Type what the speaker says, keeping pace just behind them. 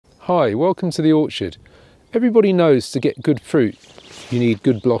Hi, welcome to the orchard. Everybody knows to get good fruit, you need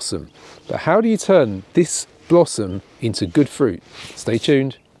good blossom. But how do you turn this blossom into good fruit? Stay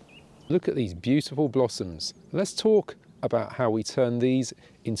tuned. Look at these beautiful blossoms. Let's talk about how we turn these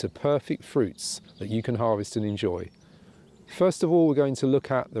into perfect fruits that you can harvest and enjoy. First of all, we're going to look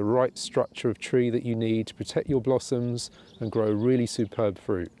at the right structure of tree that you need to protect your blossoms and grow really superb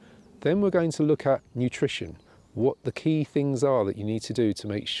fruit. Then we're going to look at nutrition, what the key things are that you need to do to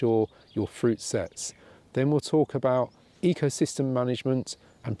make sure your fruit sets. Then we'll talk about ecosystem management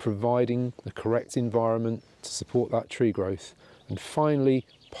and providing the correct environment to support that tree growth. And finally,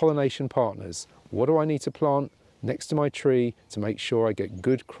 pollination partners. What do I need to plant next to my tree to make sure I get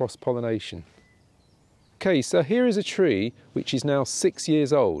good cross-pollination? Okay, so here is a tree which is now 6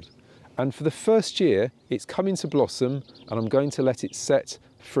 years old. And for the first year, it's come into blossom and I'm going to let it set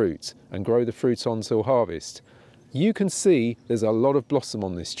fruit and grow the fruit on till harvest. You can see there's a lot of blossom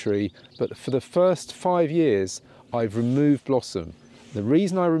on this tree, but for the first 5 years, I've removed blossom. The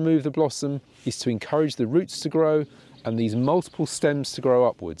reason I remove the blossom is to encourage the roots to grow and these multiple stems to grow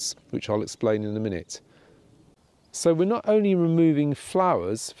upwards, which I'll explain in a minute. So we're not only removing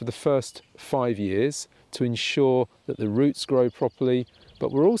flowers for the first 5 years to ensure that the roots grow properly,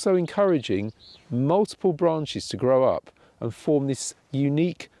 but we're also encouraging multiple branches to grow up and form this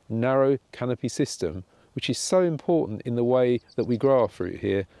unique narrow canopy system, which is so important in the way that we grow our fruit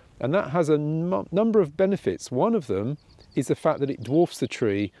here. And that has a number of benefits. One of them is the fact that it dwarfs the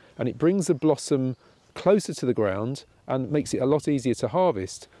tree and it brings the blossom closer to the ground and makes it a lot easier to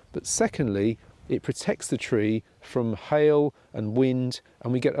harvest. But secondly, it protects the tree from hail and wind,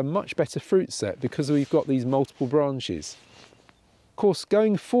 and we get a much better fruit set because we've got these multiple branches. Of course,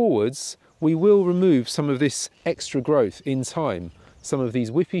 going forwards, we will remove some of this extra growth in time. Some of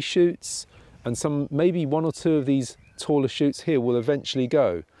these whippy shoots, and maybe one or two of these taller shoots here will eventually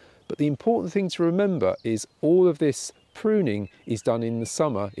go. But the important thing to remember is all of this pruning is done in the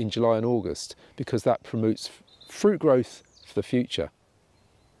summer, in July and August, because that promotes fruit growth for the future.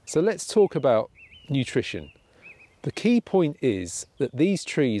 So let's talk about nutrition. The key point is that these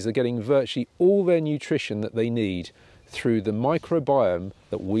trees are getting virtually all their nutrition that they need through the microbiome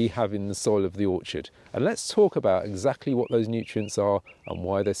that we have in the soil of the orchard. And let's talk about exactly what those nutrients are and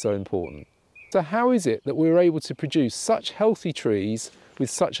why they're so important. So how is it that we're able to produce such healthy trees with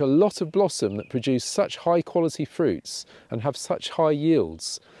such a lot of blossom that produce such high quality fruits and have such high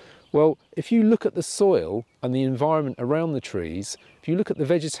yields? Well, if you look at the soil and the environment around the trees, if you look at the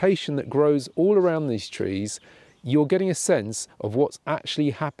vegetation that grows all around these trees, you're getting a sense of what's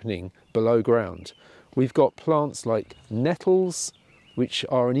actually happening below ground. We've got plants like nettles, which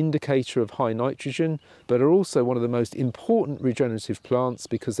are an indicator of high nitrogen, but are also one of the most important regenerative plants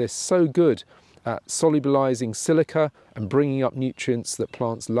because they're so good at solubilizing silica and bringing up nutrients that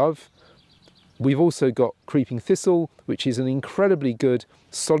plants love. We've also got creeping thistle, which is an incredibly good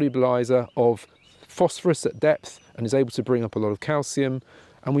solubilizer of phosphorus at depth and is able to bring up a lot of calcium.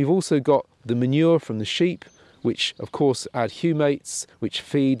 And we've also got the manure from the sheep, which of course add humates, which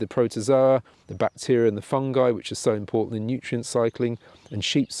feed the protozoa, the bacteria and the fungi, which are so important in nutrient cycling, and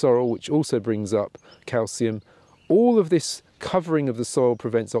sheep sorrel, which also brings up calcium. All of this covering of the soil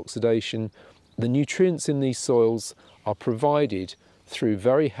prevents oxidation. The nutrients in these soils are provided through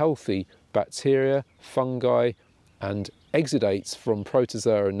very healthy bacteria, fungi, and exudates from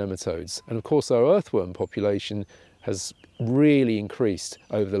protozoa and nematodes. And of course our earthworm population has really increased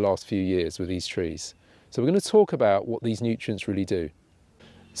over the last few years with these trees. So we're going to talk about what these nutrients really do.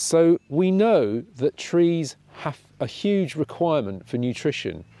 So we know that trees have a huge requirement for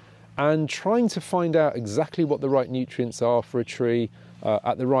nutrition, and trying to find out exactly what the right nutrients are for a tree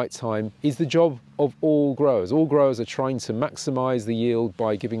at the right time is the job of all growers. All growers are trying to maximize the yield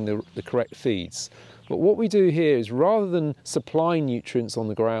by giving the correct feeds. But what we do here is, rather than supplying nutrients on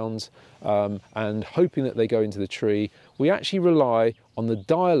the ground and hoping that they go into the tree, we actually rely on the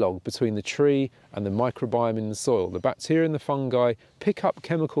dialogue between the tree and the microbiome in the soil. The bacteria and the fungi pick up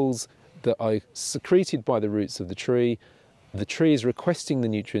chemicals that are secreted by the roots of the tree. The tree is requesting the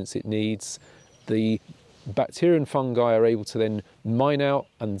nutrients it needs. The bacteria and fungi are able to then mine out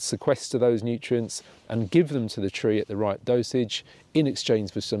and sequester those nutrients and give them to the tree at the right dosage in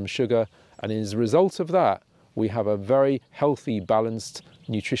exchange for some sugar. And as a result of that, we have a very healthy, balanced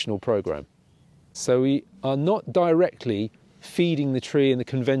nutritional program. So we are not directly feeding the tree in the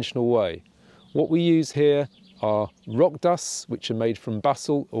conventional way. What we use here are rock dusts, which are made from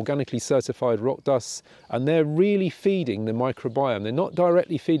basalt, organically certified rock dusts, and they're really feeding the microbiome. They're not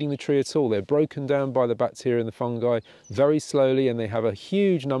directly feeding the tree at all. They're broken down by the bacteria and the fungi very slowly, and they have a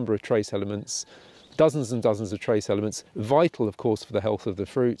huge number of trace elements. dozens and dozens of trace elements, vital of course for the health of the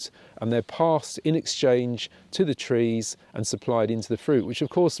fruit, and they're passed in exchange to the trees and supplied into the fruit, which of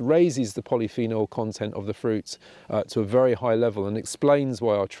course raises the polyphenol content of the fruit to a very high level and explains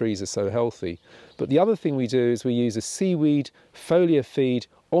why our trees are so healthy. But the other thing we do is we use a seaweed foliar feed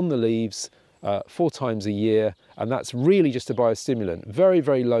on the leaves 4 times a year, and that's really just a biostimulant, very,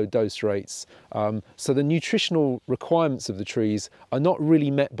 very low dose rates. So the nutritional requirements of the trees are not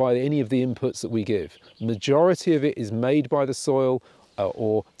really met by any of the inputs that we give. The majority of it is made by the soil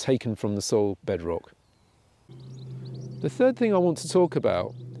or taken from the soil bedrock. The third thing I want to talk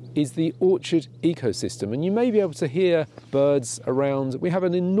about is the orchard ecosystem, and you may be able to hear birds around. We have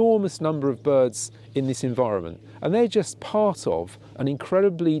an enormous number of birds in this environment, and they're just part of an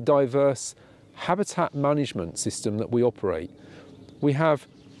incredibly diverse habitat management system that we operate. We have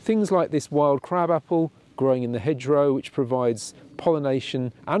things like this wild crabapple growing in the hedgerow, which provides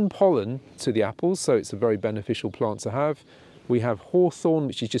pollination and pollen to the apples, so it's a very beneficial plant to have. We have hawthorn,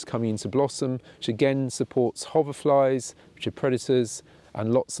 which is just coming into blossom, which again supports hoverflies, which are predators,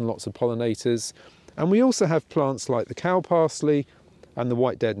 and lots of pollinators. And we also have plants like the cow parsley and the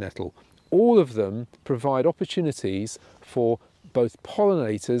white dead nettle. All of them provide opportunities for both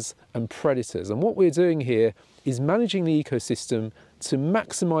pollinators and predators. And what we're doing here is managing the ecosystem to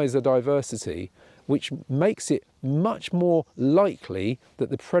maximize the diversity, which makes it much more likely that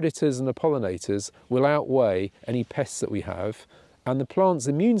the predators and the pollinators will outweigh any pests that we have. And the plant's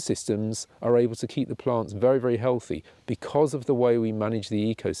immune systems are able to keep the plants very, very healthy because of the way we manage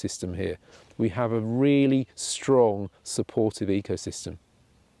the ecosystem here. We have a really strong, supportive ecosystem.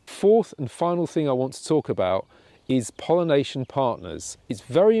 Fourth and final thing I want to talk about is pollination partners. It's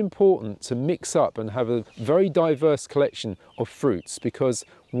very important to mix up and have a very diverse collection of fruits, because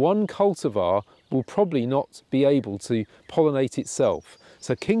one cultivar will probably not be able to pollinate itself.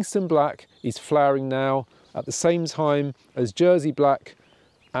 So Kingston Black is flowering now at the same time as Jersey Black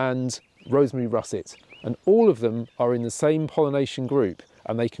and Rosemary Russet, and all of them are in the same pollination group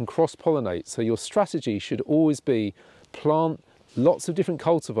and they can cross-pollinate. So your strategy should always be plant lots of different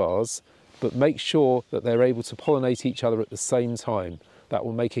cultivars, but make sure that they're able to pollinate each other at the same time. That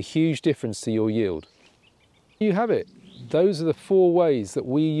will make a huge difference to your yield. You have it. Those are the 4 ways that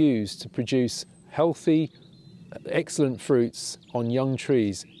we use to produce healthy, excellent fruits on young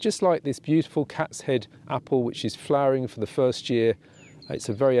trees, just like this beautiful cat's head apple, which is flowering for the first year. It's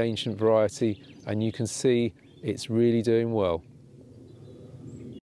a very ancient variety, and you can see it's really doing well.